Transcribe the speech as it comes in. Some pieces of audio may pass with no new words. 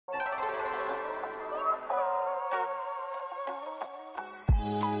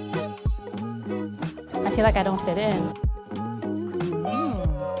I feel like I don't fit in.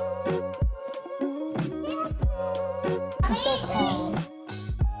 I'm so calm.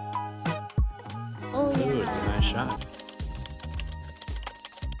 Oh yeah. Ooh, it's a nice shot.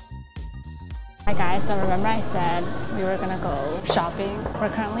 Hi guys, so remember I said we were gonna go shopping? We're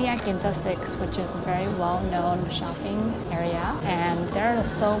currently at Ginza 6, which is a very well-known shopping area, and there are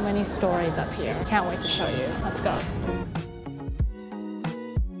so many stories up here. Can't wait to show you. Let's go.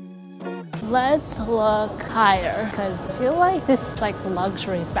 Let's look higher because I feel like this is like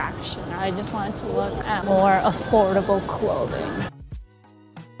luxury fashion. I just wanted to look at more affordable clothing.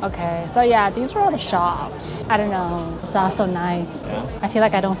 Okay, so yeah, these are all the shops. I don't know, it's also nice. Yeah. I feel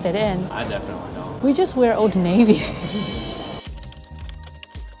like I don't fit in. I definitely don't. We just wear Old Navy.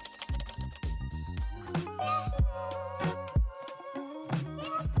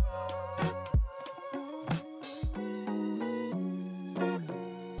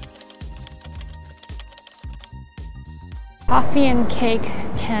 Coffee and cake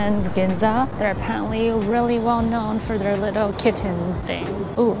Ken's Ginza. They're apparently really well known for their little kitten thing.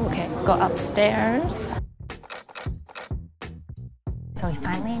 Ooh, okay, go upstairs. So we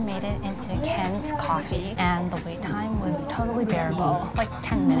finally made it into Ken's Coffee, and the wait time was totally bearable, like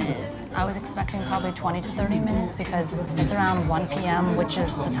 10 minutes. I was expecting probably 20 to 30 minutes because it's around 1 p.m., which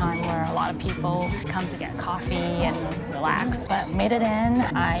is the time where a lot of people come to get coffee and relax. But made it in.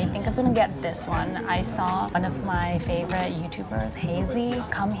 I think I'm gonna get this one. I saw one of my favorite YouTubers, Hazy,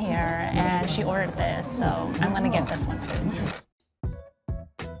 come here and she ordered this, so I'm gonna get this one too.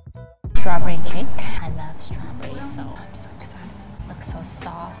 Strawberry cake. I love strawberries, so I'm so excited. Looks so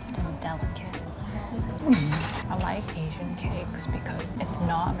soft and delicate. I like Asian cakes because it's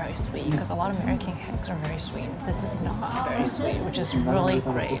not very sweet, because a lot of American cakes are very sweet. This is not very sweet, which is really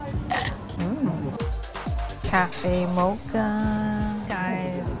great. Cafe mocha.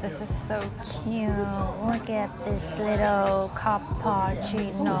 Guys, this is so cute. Look at this little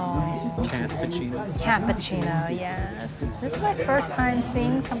cappuccino. Cappuccino, yes. This is my first time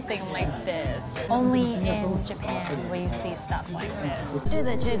seeing something like this. Only in Japan will you see stuff like this. Do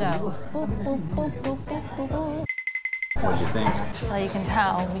the jiggle. Boop, boop, boop, boop, boop, boop, boop. What did you think? So you can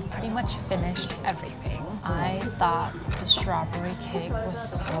tell we pretty much finished everything. I thought the strawberry cake was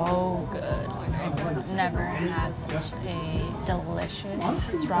so good. Like I've never had such a delicious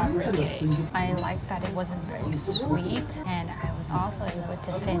strawberry cake. I liked that it wasn't very sweet, and I was also able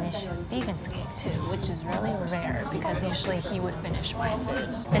to finish Steven's cake too, which is really rare because usually he would finish my food.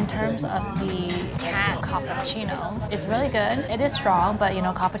 In terms of the cat cappuccino, it's really good. It is strong, but you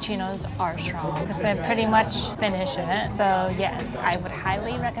know, cappuccinos are strong because I pretty much finish it. So yes, I would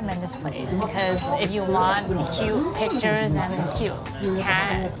highly recommend this place because if you want cute pictures and cute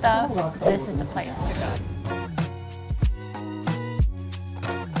cat stuff, this is the place to go.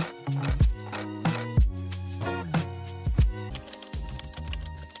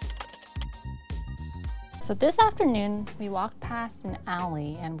 So this afternoon, we walked past an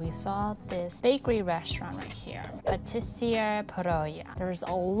alley and we saw this bakery restaurant right here, Patisserie Parola. There's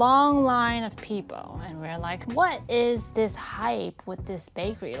a long line of people and we're like, what is this hype with this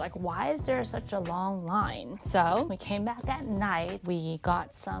bakery? Like, why is there such a long line? So we came back at night, we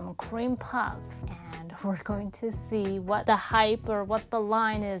got some cream puffs, and we're going to see what the hype or what the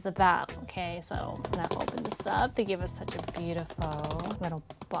line is about. Okay, so I'm gonna open this up. They give us such a beautiful little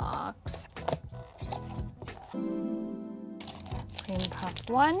box. Cream puff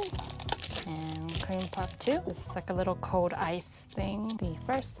 1 and cream puff 2. This is like a little cold ice thing. The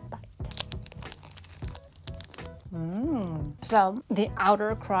first bite. So the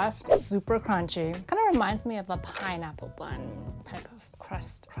outer crust, super crunchy. Kind of reminds me of a pineapple bun type of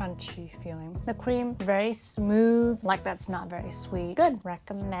crust, crunchy feeling. The cream, very smooth, like that's not very sweet. Good,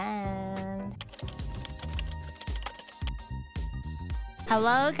 recommend.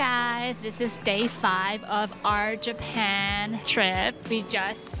 Hello guys, this is day 5 of our Japan trip. We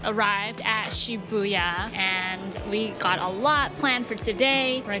just arrived at Shibuya and we got a lot planned for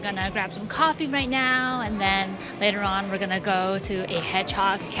today. We're gonna grab some coffee right now, and then later on we're gonna go to a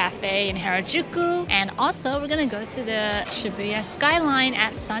Hedgehog cafe in Harajuku, and also we're gonna go to the Shibuya skyline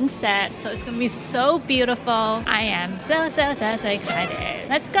at sunset. So it's gonna be so beautiful. I am so excited.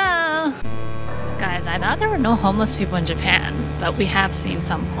 Let's go! Guys, I thought there were no homeless people in Japan, but we have seen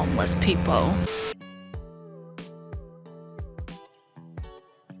some homeless people.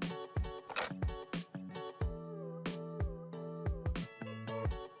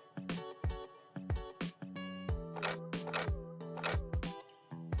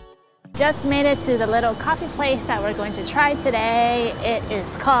 Just made it to the little coffee place that we're going to try today. It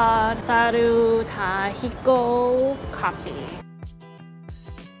is called Sarutahiko Coffee.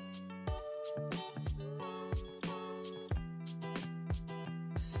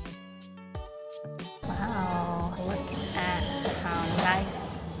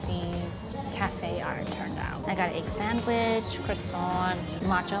 are, it turned out. I got an egg sandwich, croissant,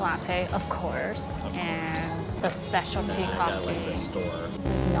 matcha latte, of course, and the specialty coffee. This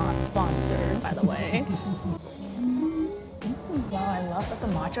is not sponsored, by the way. Wow, I love that the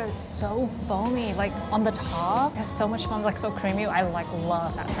matcha is so foamy. Like on the top, it has so much foam, like so creamy. I like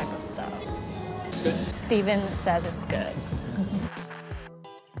love that type of stuff. It's good. Steven says it's good.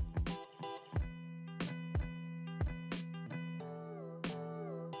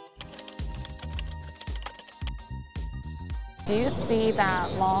 Do you see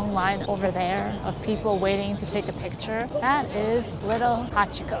that long line over there of people waiting to take a picture? That is little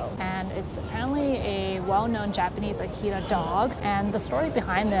Hachikō, and it's apparently a well-known Japanese Akita dog. And the story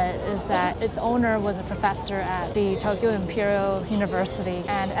behind it is that its owner was a professor at the Tokyo Imperial University,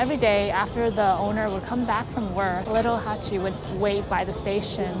 and every day after the owner would come back from work, little Hachi would wait by the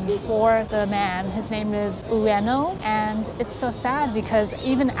station for the man. His name is Ueno, and it's so sad because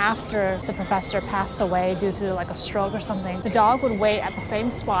even after the professor passed away due to like a stroke or something, the dog would wait at the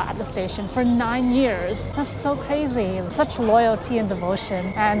same spot at the station for 9 years. That's so crazy. Such loyalty and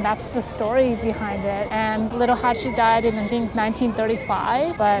devotion. And that's the story behind it. And little Hachi died in, I think,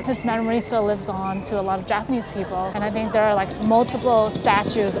 1935, but his memory still lives on to a lot of Japanese people. And I think there are like multiple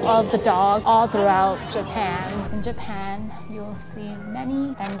statues of the dog all throughout Japan. In Japan, you'll see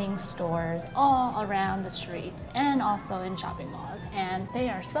many vending stores all around the streets and also in shopping malls. And they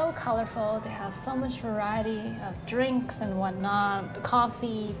are so colorful. They have so much variety of drinks and whatnot,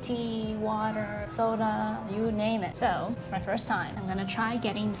 coffee, tea, water, soda, you name it. So it's my first time. I'm gonna try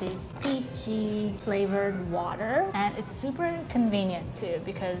getting this peachy flavored water, and it's super convenient too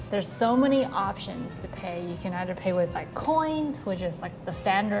because there's so many options to pay. You can either pay with like coins, which is like the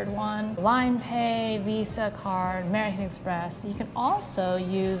standard one, Line Pay, Visa card, American Express. You can also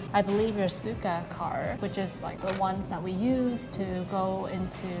use, I believe, your Suica card, which is like the ones that we use to go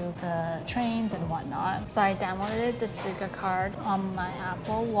into the trains and whatnot. So I downloaded the Suica card on my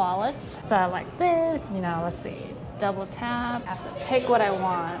Apple Wallet. So like this, you know, let's see, double tap, I have to pick what I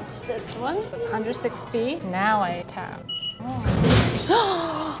want. This one, it's 160. Now I tap.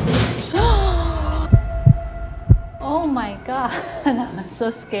 Oh my god, that was so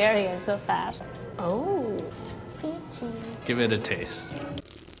scary and so fast. Oh, peachy. Give it a taste.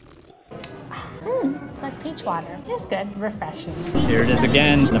 It's like peach water. It's good, refreshing. Here it is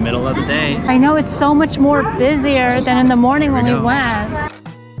again, in the middle of the day. I know it's so much more busier than in the morning when we went.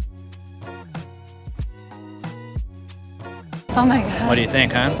 Oh my god. What do you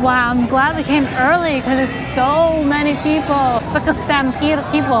think, huh? Wow, I'm glad we came early because it's so many people. It's like a stampede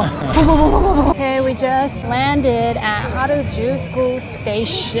of people. Okay, we just landed at Harajuku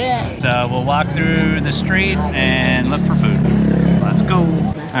station. So we'll walk through the street and look for food. Let's go.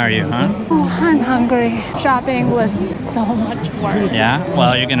 How are you, huh? Oh, I'm hungry. Shopping was so much work. Yeah?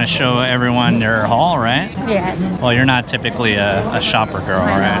 Well, you're gonna show everyone their haul, right? Yeah. Well, you're not typically a shopper girl,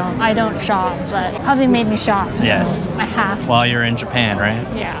 I right? know. I don't shop, but hubby made me shop. So Yes. I have. While you're in Japan, right?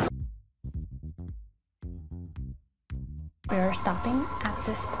 Yeah. We're stopping at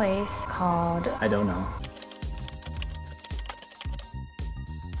this place called... I don't know.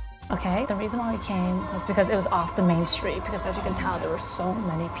 Okay, the reason why we came was because it was off the main street, because as you can tell, there were so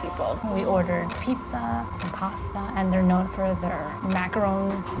many people. We ordered pizza, some pasta, and they're known for their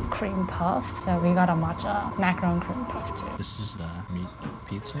macaron cream puff. So we got a matcha macaron cream puff too. This is the meat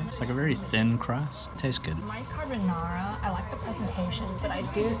pizza. It's like a very thin crust. Tastes good. My carbonara, I like the presentation, but I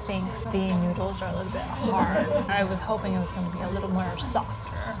do think the noodles are a little bit hard. I was hoping it was going to be a little more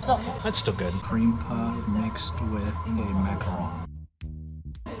softer. So That's still good. Cream puff mixed with a macaron.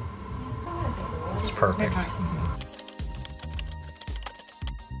 It's perfect.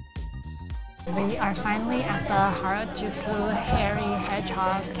 we are finally at the Harajuku Hairy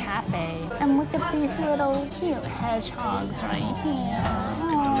Hedgehog Cafe. And look at these little cute hedgehogs right here.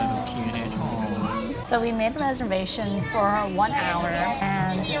 Look at the little cute hedgehog. So we made a reservation for 1 hour,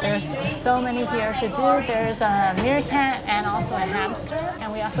 and there's so many here to do. There's a meerkat and also a hamster,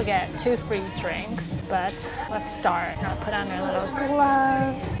 and we also get 2 free drinks. But let's start. I'll put on our little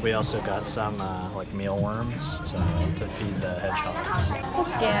gloves. We also got some like mealworms to feed the hedgehogs. I'm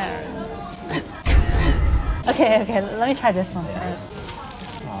scared. Okay, let me try this one first.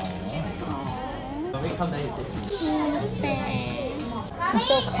 I'm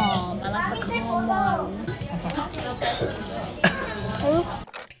so calm. I like the calm ones. Oops.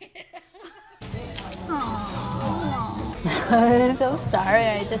 I'm so sorry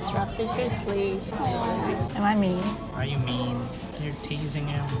I disrupted your sleep. Am I mean? Are you mean? You're teasing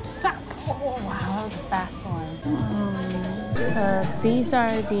him. Oh, wow, that was a fast one. So these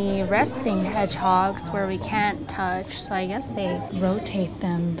are the resting hedgehogs where we can't touch. So I guess they rotate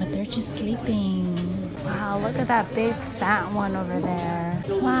them, but they're just sleeping. Wow, look at that big fat one over there.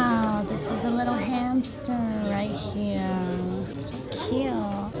 Wow, this is a little hamster right here. So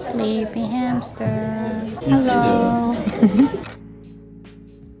cute. Sleepy hamster. Hello.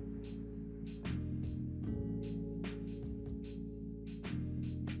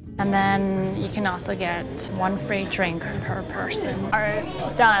 And then you can also get one free drink per person. Are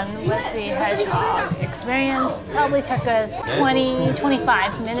done with the hedgehog experience. Probably took us 20,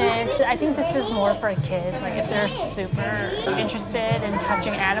 25 minutes. I think this is more for kids, like if they're super interested in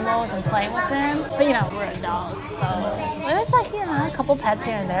touching animals and playing with them. But you know, we're adults, so it's like, you know, a couple pets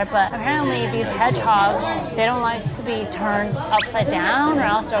here and there. But apparently these hedgehogs, they don't like to be turned upside down or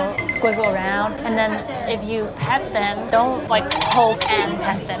else they'll squiggle around. And then if you pet them, don't like poke and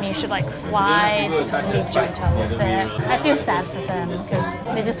pet them. You should like slide and be gentle with it. I feel sad for them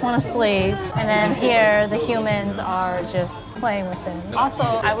because they just want to sleep. And then here, the humans are just playing with them. Also,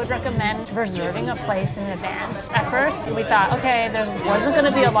 I would recommend reserving a place in advance. At first, we thought, okay, there wasn't going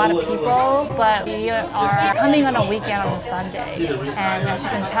to be a lot of people, but we are coming on a weekend on a Sunday. And as you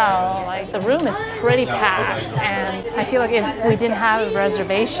can tell, like the room is pretty packed. And I feel like if we didn't have a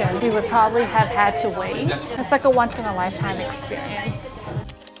reservation, we would probably have had to wait. It's like a once-in-a-lifetime experience.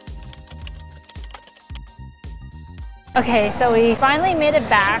 Okay, so we finally made it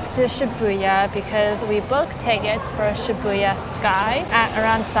back to Shibuya because we booked tickets for Shibuya Sky at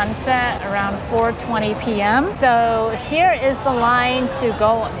around sunset, around 4:20 p.m. So here is the line to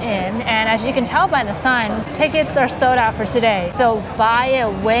go in, and as you can tell by the sign, tickets are sold out for today. So buy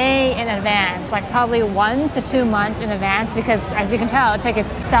it way in advance, like probably 1 to 2 months in advance, because as you can tell,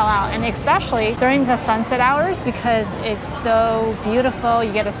 tickets sell out, and especially during the sunset hours because it's so beautiful.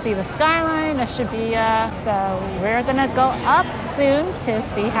 You get to see the skyline of Shibuya. So we're gonna go up soon to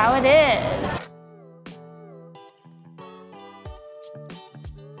see how it is.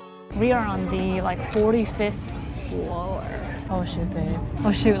 We are on the like 45th floor. Oh shoot, babe.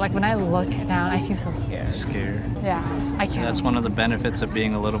 Oh shoot, like when I look down, I feel so scared. You're scared? Yeah, I can't. That's one of the benefits of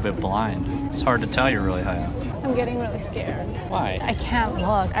being a little bit blind. It's hard to tell you're really high up. I'm getting really scared. Why? I can't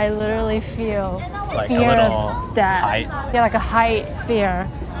look. I literally feel Like fear a little of death. height? Yeah, like a height fear.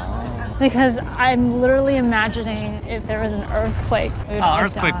 Because I'm literally imagining if there was an earthquake.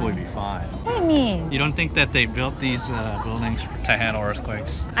 Earthquake would be fine. What do you mean? You don't think that they built these buildings to handle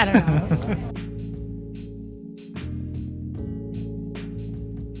earthquakes? I don't know.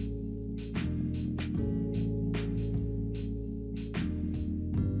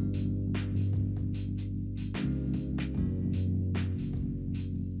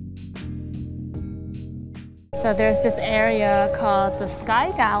 So there's this area called the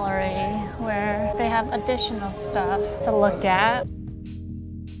Sky Gallery where they have additional stuff to look at.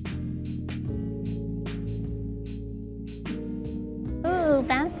 Ooh,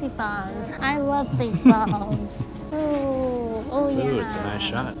 bouncy balls. I love big balls. Ooh, oh yeah. Ooh, it's a nice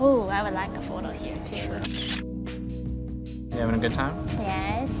shot. Ooh, I would like a photo here too. Sure. You having a good time?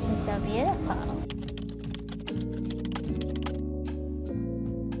 Yes, it's so beautiful.